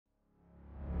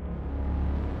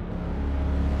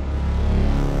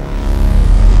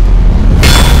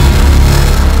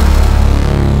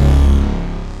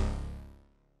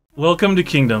Welcome to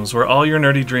Kingdoms, where all your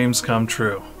nerdy dreams come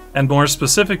true. And more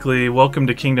specifically, welcome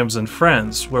to Kingdoms and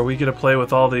Friends, where we get to play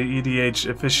with all the EDH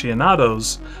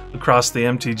aficionados across the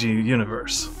MTG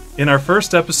universe. In our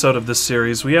first episode of this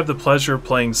series, we have the pleasure of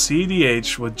playing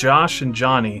cEDH with Josh and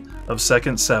Johnny of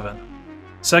Second7.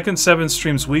 Second7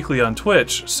 streams weekly on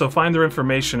Twitch, so find their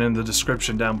information in the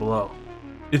description down below.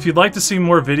 If you'd like to see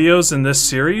more videos in this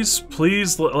series,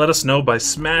 please let us know by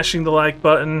smashing the like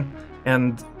button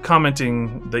and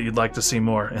commenting that you'd like to see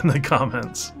more in the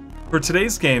comments. For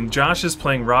today's game, Josh is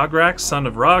playing Rograkh, son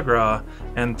of Rograkh,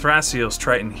 and Thrasios,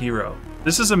 Triton Hero.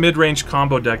 This is a mid-range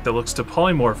combo deck that looks to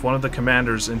polymorph one of the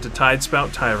commanders into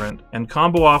Tidespout Tyrant and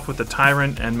combo off with the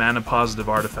Tyrant and mana-positive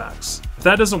artifacts. If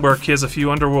that doesn't work, he has a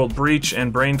few Underworld Breach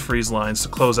and Brain Freeze lines to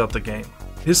close out the game.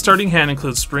 His starting hand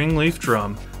includes Springleaf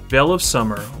Drum, Veil of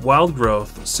Summer, Wild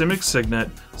Growth, Simic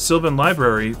Signet, Sylvan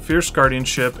Library, Fierce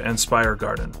Guardianship, and Spire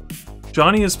Garden.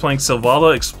 Johnny is playing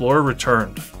Selvala Explorer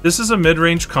Returned. This is a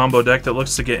mid-range combo deck that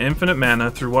looks to get infinite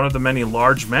mana through one of the many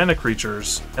large mana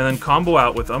creatures, and then combo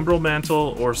out with Umbral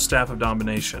Mantle or Staff of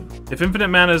Domination. If infinite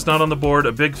mana is not on the board,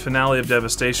 a big Finale of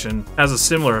Devastation has a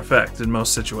similar effect in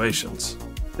most situations.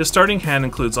 His starting hand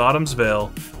includes Autumn's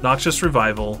Veil, Noxious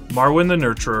Revival, Marwyn the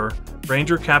Nurturer,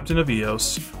 Ranger Captain of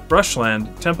Eos,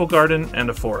 Brushland, Temple Garden, and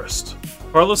a Forest.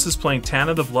 Carlos is playing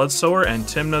Tana the Bloodsower and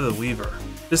Tymna the Weaver.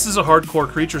 This is a hardcore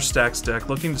creature stacks deck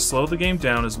looking to slow the game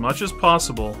down as much as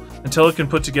possible until it can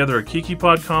put together a Kiki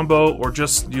Pod combo or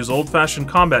just use old-fashioned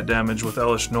combat damage with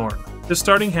Elesh Norn. His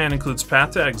starting hand includes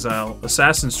Path to Exile,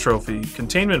 Assassin's Trophy,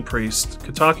 Containment Priest,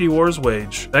 Kataki War's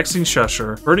Wage, Vexing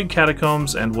Shusher, Verdant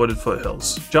Catacombs, and Wooded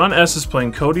Foothills. John S. is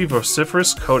playing Codie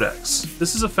Vociferous Codex.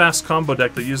 This is a fast combo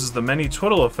deck that uses the many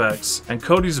twiddle effects and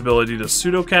Codie's ability to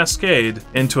pseudo-cascade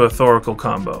into a Thoracle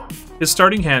combo. His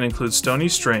starting hand includes Stony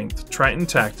Strength, Triton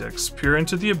Tactics, Peer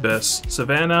into the Abyss,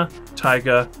 Savannah,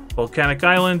 Taiga, Volcanic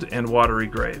Island, and Watery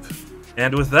Grave.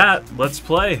 And with that, let's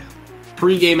play.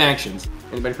 Pre-game actions.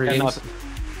 Anybody pre-games?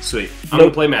 Sweet. I'm going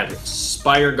to play Magic.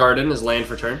 Spire Garden is land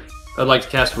for turn. I'd like to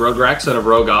cast Rograkh, son of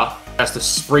Rograkh. Cast a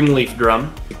Springleaf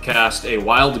Drum. To cast a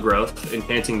Wild Growth,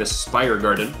 enhancing the Spire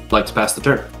Garden. I'd like to pass the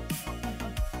turn.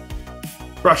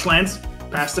 Brushlands.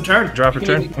 Pass the turn. Drop a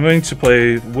turn. I'm going to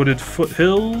play Wooded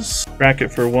Foothills. Crack it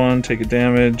for 1, take a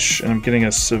damage, and I'm getting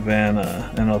a Savannah,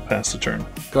 and I'll pass the turn.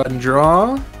 Go ahead and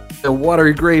draw. The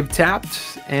Watery Grave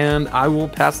tapped, and I will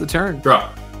pass the turn. Draw.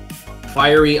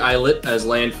 Fiery Islet as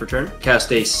land for turn.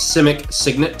 Cast a Simic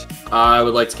Signet. I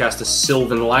would like to cast a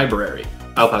Sylvan Library.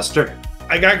 I'll pass the turn.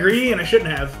 I got greedy and I shouldn't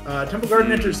have. Temple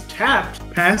Garden enters tapped.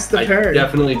 Pass the turn. I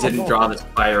definitely didn't draw this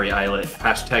Fiery Islet.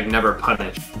 Hashtag never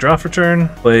punish. Draw for turn.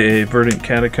 Play a Verdant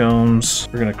Catacombs.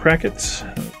 We're going to crack it.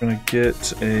 We're going to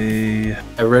get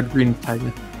a red-green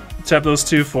tiger. Tap those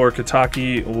two for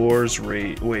Kataki War's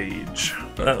Wage.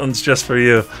 That one's just for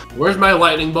you. Where's my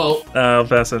lightning bolt? I'll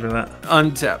pass after that.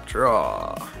 Untap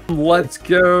draw. Let's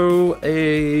go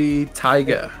a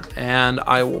Taiga, and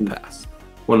I will pass.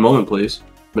 One moment, please.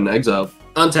 Been exiled.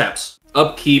 Untaps.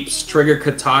 Upkeeps. Trigger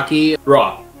Kataki.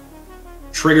 Draw.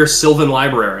 Trigger Sylvan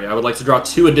Library. I would like to draw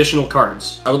 2 additional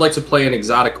cards. I would like to play an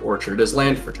Exotic Orchard as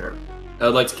land for turn. I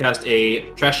would like to cast a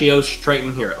Thrasios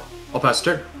Triton Hero. I'll pass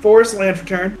the turn. Forest land for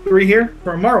turn. 3 here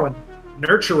for Marwyn.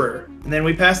 Nurturer. And then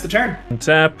we pass the turn.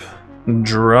 Tap.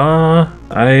 Draw.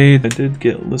 I did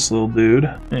get this little dude.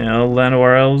 Yeah,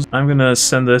 Llanowar. I'm gonna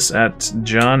send this at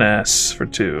John S for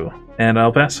 2. And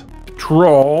I'll pass.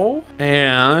 Draw.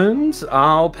 And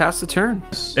I'll pass the turn.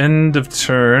 End of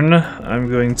turn. I'm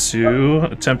going to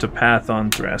attempt a path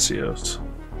on Thrasios.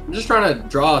 I'm just trying to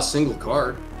draw a single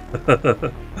card.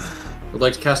 I'd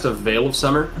like to cast a Veil of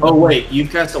Summer. Oh wait,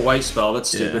 you've cast a white spell. That's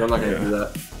stupid. Yeah, I'm not going to do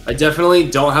that. I definitely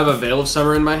don't have a Veil of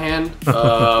Summer in my hand.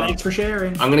 Thanks for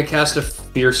sharing. I'm going to cast a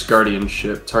Fierce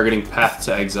Guardianship, targeting Path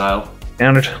to Exile.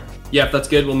 Countered. Yep, that's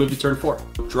good. We'll move to turn 4.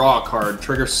 Draw a card.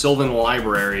 Trigger Sylvan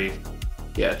Library.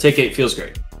 Yeah, take 8 feels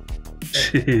great.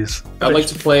 Jeez. I'd like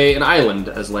to play an island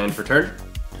as land for turn.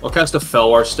 I'll cast a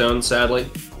Felwar Stone, sadly.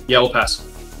 Yeah, we'll pass.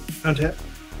 Untap.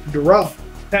 Draw.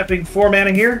 Tapping 4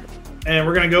 mana here. And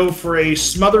we're going to go for a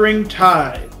Smothering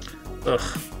Tide.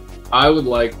 Ugh. I would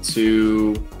like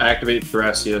to activate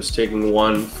Thrasios, taking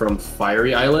 1 from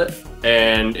Fiery Islet.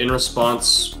 And in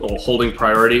response, holding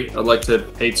priority, I'd like to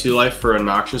pay 2 life for a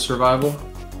Noxious Revival,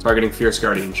 targeting Fierce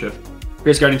Guardianship.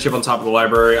 Fierce Guardianship on top of the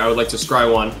library. I would like to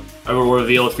scry 1. I will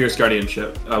reveal a Fierce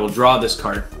Guardianship. I will draw this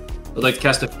card. I'd like to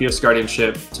cast a Fierce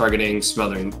Guardianship targeting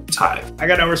Smothering Tide. I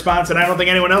got no response, and I don't think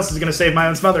anyone else is going to save my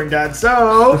own Smothering Tide,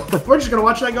 so we're just going to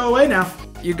watch that go away now.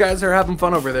 You guys are having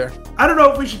fun over there. I don't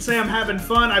know if we should say I'm having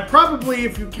fun. I probably,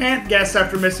 if you can't guess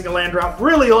after missing a land drop,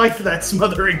 really liked that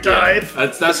Smothering Tide.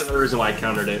 That's another reason why I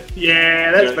countered it.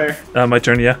 Yeah, that's fair. My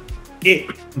turn, yeah. Yeah.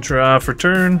 Draw for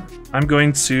turn. I'm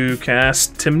going to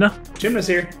cast Tymna. Tymna's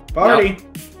here. Party.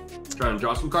 Trying to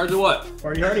draw some cards or what?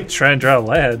 Party. Try and draw a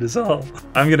land is all.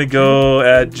 I'm going to go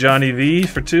at Johnny V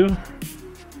for 2.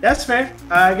 That's fair.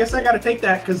 I guess I gotta take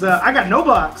that because I got no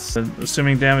blocks.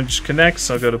 Assuming damage connects,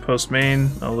 I'll go to post main.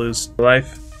 I'll lose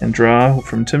life and draw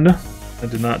from Tymna. I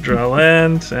did not draw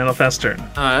land, and I'll pass turn.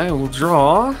 I will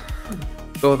draw.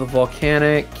 Go with a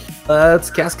volcanic.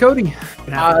 Let's cast Codie.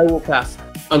 I will pass.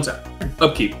 Untap.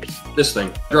 Upkeep. This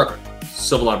thing. Draw card.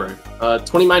 Civil Library.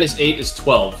 20 minus 8 is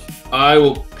 12. I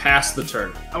will pass the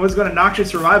turn. I was gonna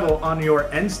Noxious Survival on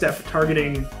your end step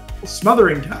targeting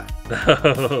Smothering Tide.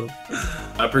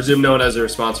 I presume no one has a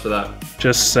response for that.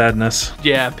 Just sadness.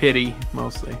 Yeah, pity,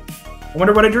 mostly. I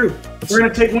wonder what I drew. We're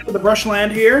going to take one of the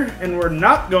brushland here, and we're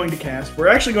not going to cast. We're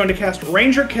actually going to cast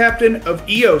Ranger Captain of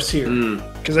Eos here,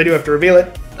 because I do have to reveal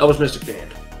it. Elvish Mystic to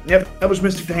hand. Yep, Elvish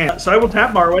Mystic to hand. So I will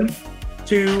tap Marwyn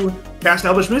to cast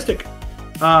Elvish Mystic.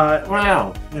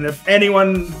 Wow. And if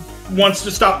anyone wants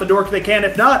to stop the dork, they can.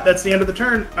 If not, that's the end of the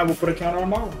turn. I will put a counter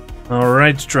on Marwyn. All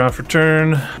right, draw for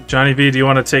turn. Johnny V, do you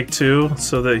want to take 2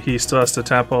 so that he still has to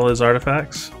tap all his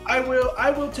artifacts?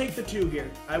 I will take the 2 here.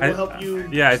 I will help you.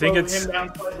 Yeah, I think slow it's him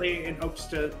down slightly in hopes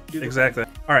to do this. Exactly.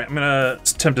 All right, I'm gonna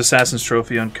attempt Assassin's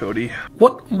Trophy on Codie.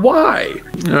 What? Why?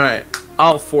 All right.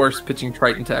 I'll force pitching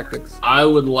Triton Tactics. I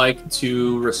would like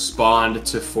to respond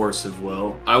to Force of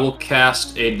Will. I will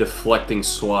cast a Deflecting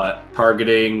Swat,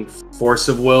 targeting Force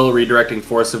of Will, redirecting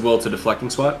Force of Will to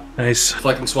Deflecting Swat. Nice.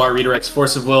 Deflecting Swat redirects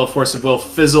Force of Will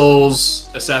fizzles,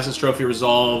 Assassin's Trophy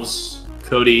resolves,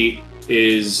 Codie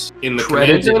is in the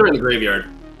command zone or in the graveyard?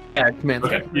 Yeah, command.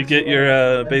 Okay. You get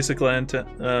your basic land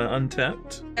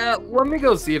untapped. Let me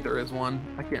go see if there is one.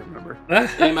 I can't remember.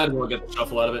 Yeah, you might as well get the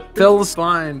shuffle out of it. Phil's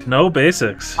fine. No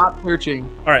basics. Not searching.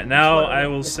 All right, now I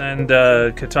will send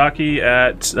Kataki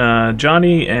at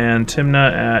Johnny and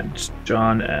Tymna at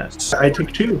John S. I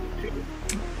took 2. All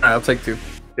right, I'll take 2.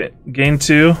 Okay, gain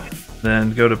 2,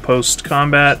 then go to post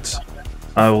combat.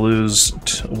 I will lose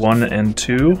 1 and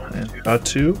 2 and draw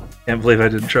 2. Can't believe I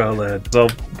didn't draw a land. It's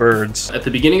all birds. At the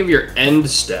beginning of your end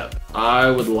step, I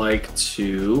would like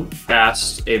to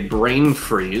cast a Brain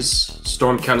Freeze.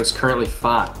 Storm count is currently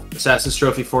 5. Assassin's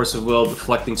Trophy, Force of Will,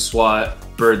 Deflecting Swat,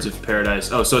 Birds of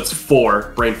Paradise. Oh, so it's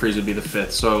 4. Brain Freeze would be the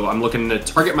 5th. So I'm looking to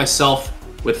target myself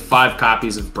with 5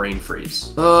 copies of Brain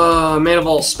Freeze. Mana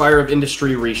Vault, Spire of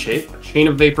Industry Reshape, Chain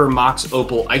of Vapor, Mox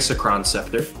Opal, Isochron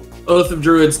Scepter, Oath of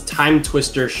Druids, Time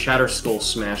Twister, Shatter Skull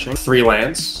Smashing, 3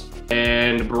 lands,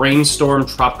 and Brainstorm,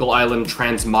 Tropical Island,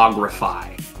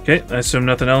 Transmogrify. Okay, I assume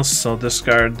nothing else. I'll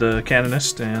discard the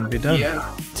Canonist and be done. Yeah.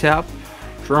 Tap.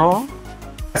 Draw.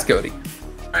 That's Codie.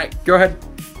 All right, go ahead.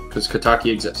 Because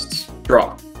Kataki exists.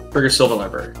 Draw. Trigger Sylvan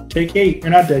Library. Take 8. You're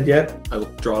not dead yet. I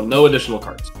will draw no additional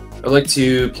cards. I'd like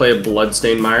to play a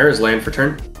Bloodstained Mire as land for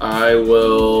turn. I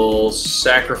will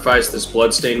sacrifice this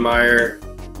Bloodstained Mire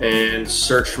and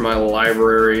search my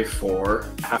library for...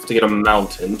 I have to get a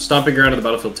mountain. Stomping Ground of the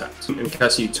battlefield tapped. And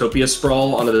cast Utopia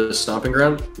Sprawl onto the Stomping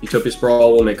Ground. Utopia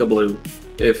Sprawl will make a blue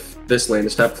if this land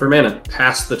is tapped for mana.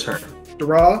 Pass the turn.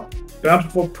 Draw.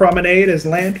 Bountiful Promenade as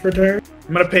land for turn.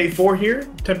 I'm going to pay 4 here.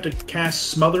 Attempt to cast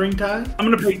Smothering Tide. I'm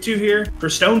going to pay 2 here for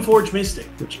Stoneforge Mystic.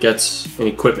 Which gets an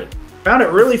equipment. Found it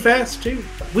really fast, too.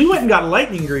 We went and got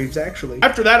Lightning Greaves, actually.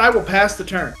 After that, I will pass the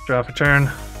turn. Draw for turn.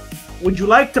 Would you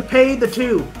like to pay the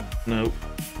 2? Nope.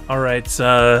 All right,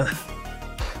 John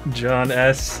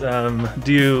S.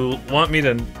 Do you want me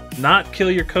to not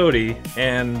kill your Codie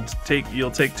and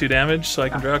you'll take 2 damage so I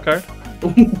can draw a card?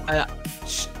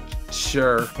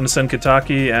 Sure. I'm gonna send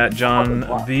Kataki at John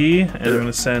V, and I'm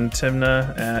gonna send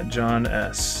Tymna at John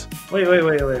S. Wait.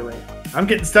 I'm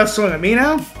getting stuff swung at me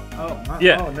now? Oh, my,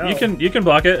 Yeah, oh, no. you can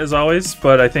block it as always,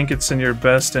 but I think it's in your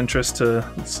best interest to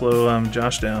slow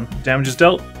Josh down. Damage is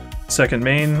dealt. Second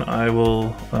main, I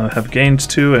will have gained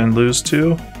 2 and lose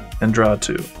 2, and draw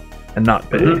 2, and not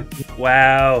pay.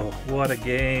 Wow, what a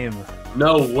game!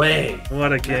 No way.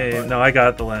 What a game! No, I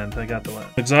got the land.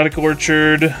 Exotic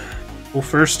Orchard. We'll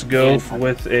first go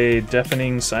with a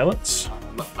Deafening Silence.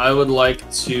 I would like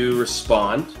to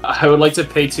respond. I would like to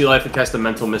pay 2 life and cast a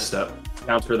Mental Misstep.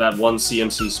 Counter that 1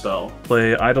 CMC spell.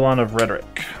 Play Eidolon of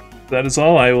Rhetoric. That is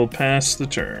all. I will pass the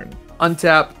turn.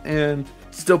 Untap and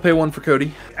still pay 1 for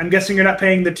Codie. I'm guessing you're not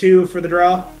paying the 2 for the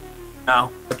draw?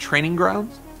 No. Training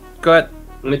grounds? Go ahead.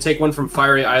 I'm going to take 1 from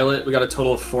Fiery Islet. We got a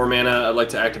total of 4 mana. I'd like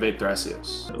to activate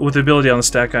Thrasios. With the ability on the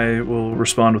stack, I will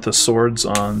respond with the Swords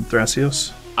on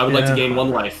Thrasios. I would like to gain 1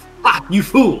 life. Ah, you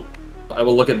fool! I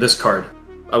will look at this card.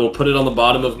 I will put it on the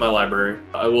bottom of my library.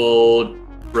 I will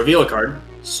reveal a card.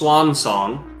 Swan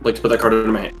Song. I'd like to put that card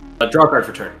into my hand. Draw a card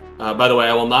for turn. By the way,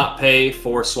 I will not pay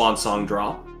for Swan Song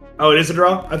draw. Oh, it is a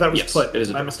draw? I thought it was Yes, put. it is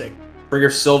a My draw. mistake. Trigger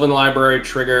Sylvan Library,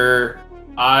 trigger.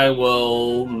 I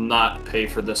will not pay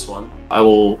for this one. I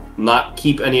will not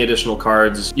keep any additional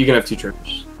cards. You can have 2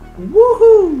 triggers.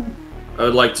 Woohoo! I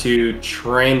would like to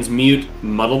transmute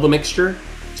Muddle the Mixture.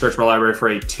 Search my library for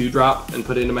a 2-drop and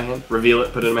put it into my hand. Reveal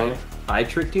it, put it in my hand. I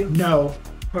tricked you? No,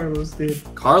 Carlos did.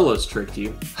 Carlos tricked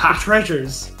you. The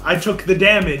treasures. I took the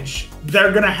damage.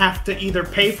 They're gonna have to either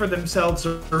pay for themselves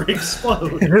or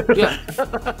explode. Yeah.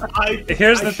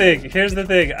 Here's the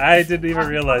thing. I didn't even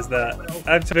realize that.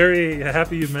 I'm very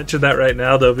happy you mentioned that right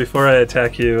now, though, before I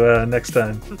attack you next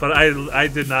time. But I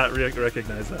did not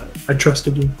recognize that. I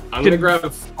trusted you. I'm going to grab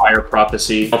Fire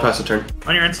Prophecy. I'll pass the turn.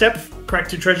 On your end step, crack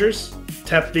 2 treasures.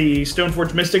 Tap the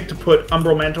Stoneforge Mystic to put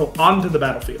Umbral Mantle onto the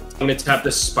battlefield. I'm going to tap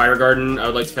this Spire Garden. I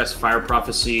would like to cast Fire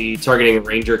Prophecy, targeting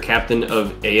Ranger Captain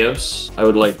of Eos. I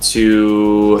would like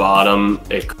to bottom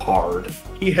a card.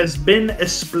 He has been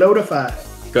explodified.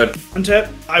 Good.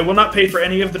 Untap. I will not pay for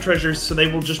any of the treasures, so they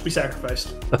will just be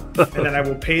sacrificed. And then I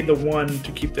will pay the 1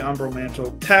 to keep the Umbral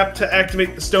Mantle. Tap to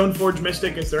activate the Stoneforge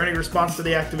Mystic. Is there any response to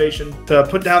the activation? To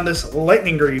put down this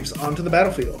Lightning Greaves onto the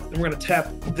battlefield. Then we're going to tap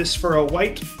this for a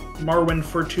white, Marwyn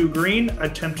for 2 green,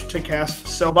 attempt to cast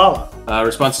Selvala.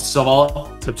 Response to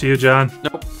Selvala? It's up to you, John.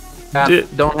 Nope.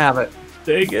 Don't have it.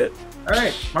 Dang it.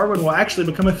 Alright, Marwyn will actually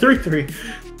become a 3/3.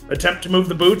 Attempt to move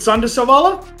the boots onto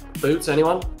Selvala? Boots,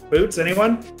 anyone? Boots,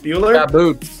 anyone? Bueller? Yeah,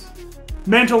 boots.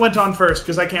 Mantle went on first,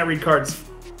 because I can't read cards.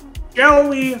 Shall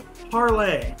we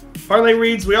parlay? Parlay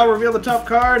reads, we all reveal the top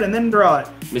card and then draw it.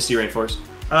 Misty Rainforest.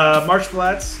 Marsh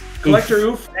Flats, Collector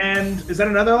Oof, and is that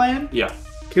another land? Yeah.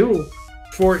 Cool.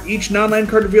 For each non-land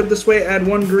card revealed this way, add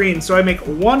 1 green. So I make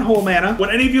 1 whole mana. Would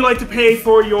any of you like to pay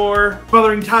for your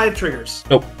Smothering Tithe triggers?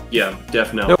 Nope. Yeah,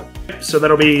 no. Nope. So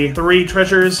that'll be 3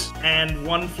 treasures and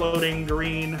 1 floating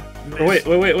green.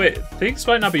 Wait. Things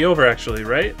might not be over, actually,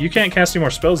 right? You can't cast any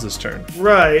more spells this turn.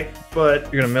 Right,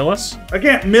 but You're gonna mill us? I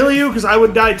can't mill you because I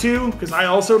would die too, because I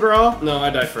also draw. No, I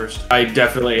die first. I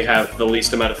definitely have the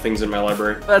least amount of things in my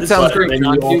library. That sounds But great, then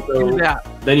John. you Do that.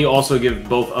 Then you also give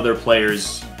both other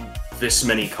players this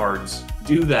many cards.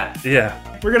 Do that. Yeah.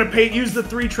 We're gonna use the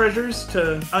 3 treasures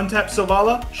to untap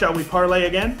Selvala. Shall we parlay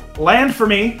again? Land for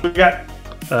me. We got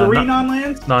 3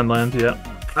 non-lands. Non-land, yeah.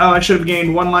 Oh, I should have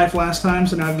gained 1 life last time,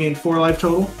 so now I've gained 4 life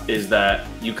total. Is that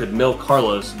you could mill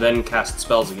Carlos, then cast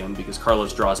spells again because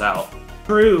Carlos draws out.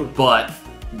 True. But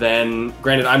then,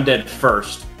 granted, I'm dead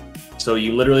first, so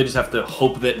you literally just have to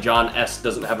hope that John S.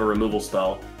 doesn't have a removal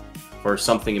spell for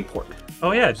something important.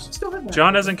 Oh, yeah. Still have that.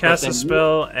 John hasn't cast then a you-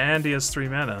 spell, and he has 3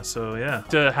 mana, so yeah.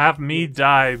 To have me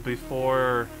die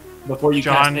before Before you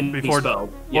John, cast any before spell.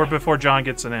 or before John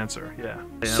gets an answer, yeah.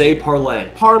 Say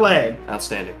parlay. Parlay.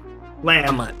 Outstanding. Land.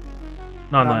 Non-land.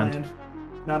 Non-land.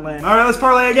 Non-land. All right, let's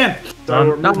parlay again. So Non-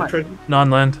 we're moving non-land. treasures.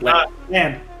 Non-land.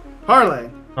 Land. Parlay.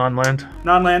 Non-land.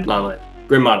 Non-land. Non-land.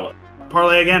 Grim Monolith.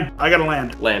 Parlay again. I got a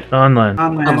land. Land. Non-land.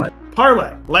 Non-land. Non-land.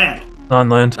 Parlay. Land.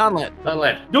 Non-land. Non-land.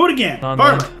 Non-land. Do it again.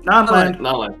 Non-land. Parlay. Non-land.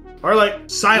 Non-land. Parlay.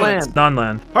 Silence. Land.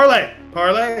 Non-land. Parlay.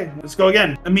 Parlay. Let's go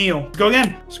again. Emil. Let's go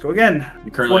again. Let's go again.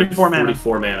 You currently 44 have mana.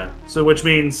 44 mana. So which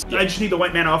means I just need the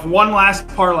white mana off. 1 last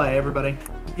parlay, everybody.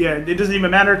 Yeah, it doesn't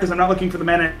even matter because I'm not looking for the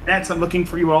mana nets. I'm looking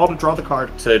for you all to draw the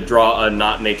card. To draw a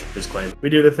not nature's claim. We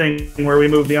do the thing where we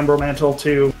move the Umbral Mantle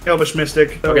to Elvish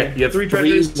Mystic. So Okay, you have 3 3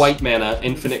 treasures white mana,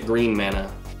 infinite green mana.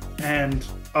 and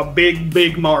a big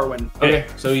Marwyn. Okay,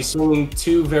 so he's swinging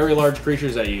 2 very large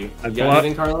creatures at you. I You got block-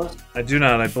 anything, Carlos? I do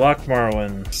not. I block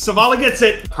Marwyn. Selvala gets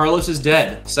it. Carlos is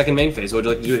dead. Second main phase. What would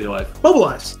you like to do with your life?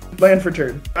 Mobilize. Land for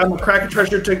turn. I'm gonna crack a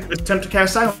treasure to attempt to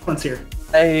cast Silence here.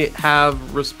 I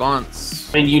have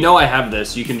response. And you know I have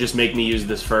this. You can just make me use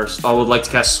this first. I would like to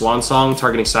cast Swan Song,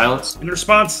 targeting silence. In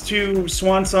response to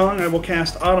Swan Song, I will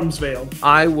cast Autumn's Veil.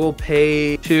 I will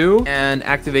pay 2 and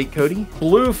activate Codie.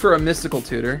 Blue for a mystical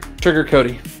tutor. Trigger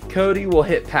Codie. Codie will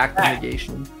hit Pact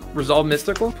Negation. Resolve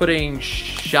Mystical, putting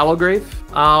Shallow Grave.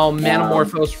 I'll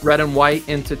Manamorphose red and white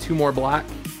into 2 more black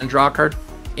and draw a card.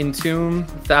 Entomb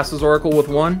Thassa's Oracle with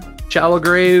 1. Shallow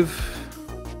Grave,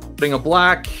 putting a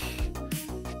black.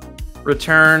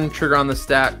 Return, trigger on the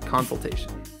stat,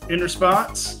 Consultation. In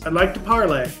response, I'd like to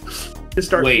parlay. To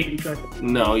start Wait. keeping track of.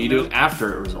 No, you do it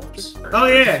after it results. Oh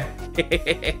yeah.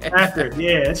 After.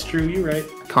 Yeah, that's true. You're right.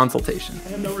 Consultation. I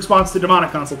have no response to Demonic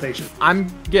Consultation. I'm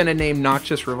gonna name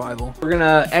Noxious Revival. We're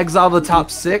gonna exile the top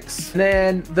 6, and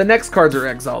then the next cards are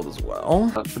exiled as well.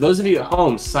 For those of you at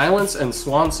home, Silence and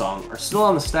Swan Song are still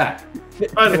on the stack.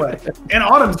 By the way, and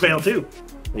Autumn's Veil too.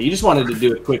 You just wanted to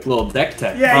do a quick little deck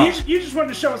tech. Yeah, huh? you just wanted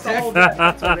to show us the whole deck.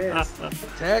 That's what it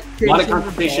is. Mana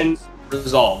Consultation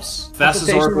resolves.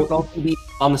 Fastest Oracle will also be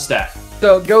on the stack.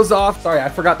 So it goes off. Sorry, I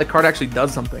forgot the card actually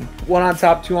does something. 1 on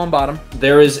top, 2 on bottom.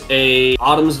 There is a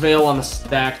Autumn's Veil on the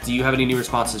stack. Do you have any new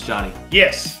responses, Johnny?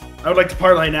 Yes. I would like to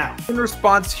parlay now. In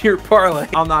response to your parlay,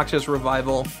 I'll Noxious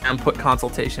Revival and put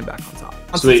Consultation back on top.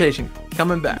 Consultation,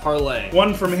 coming back. Parlay.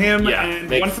 1 from him Yeah, and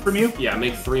make- 1 from you. Yeah,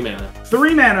 make 3 mana.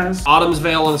 3 manas. Autumn's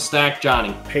Veil on the stack,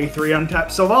 Johnny. Pay 3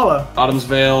 untapped Selvala. Autumn's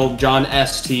Veil, John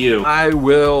S. to you. I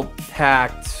will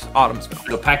pact Autumn's Veil.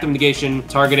 So Pact of Negation,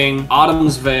 targeting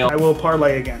Autumn's Veil. I will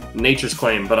parlay again. Nature's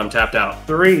Claim, but I'm tapped out.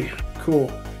 3.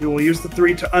 Cool. You will use the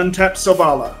 3 to untap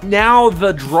Selvala. Now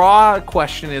the draw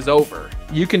question is over.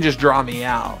 You can just draw me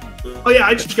out. Oh yeah,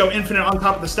 I just go infinite on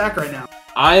top of the stack right now.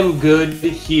 I'm good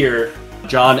here.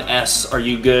 John S., are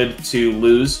you good to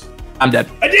lose? I'm dead.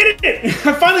 I did it!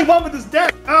 I finally won with this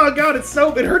deck. Oh god,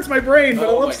 it hurts my brain, but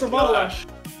I love Selvala.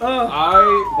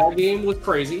 That game was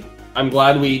crazy. I'm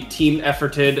glad we team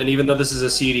efforted, and even though this is a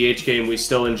cEDH game, we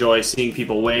still enjoy seeing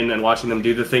people win and watching them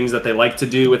do the things that they like to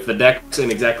do with the decks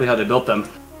and exactly how they built them.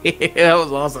 That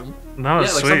was awesome. No, Yeah,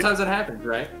 sweet. sometimes it happens,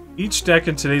 right? Each deck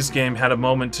in today's game had a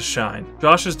moment to shine.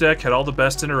 Josh's deck had all the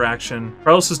best interaction,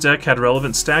 Carlos's deck had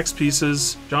relevant stacks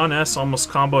pieces, John S. almost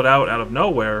comboed out of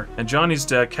nowhere, and Johnny's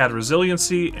deck had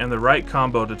resiliency and the right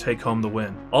combo to take home the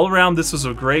win. All around, this was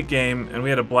a great game, and we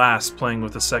had a blast playing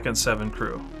with the Second 7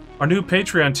 crew. Our new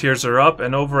Patreon tiers are up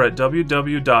and over at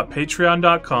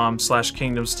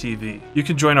www.patreon.com/KingdomsTV. You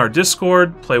can join our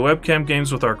Discord, play webcam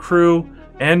games with our crew,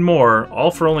 and more,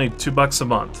 all for only $2 a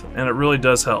month, and it really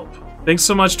does help. Thanks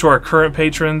so much to our current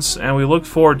patrons, and we look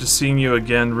forward to seeing you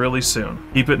again really soon.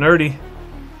 Keep it nerdy.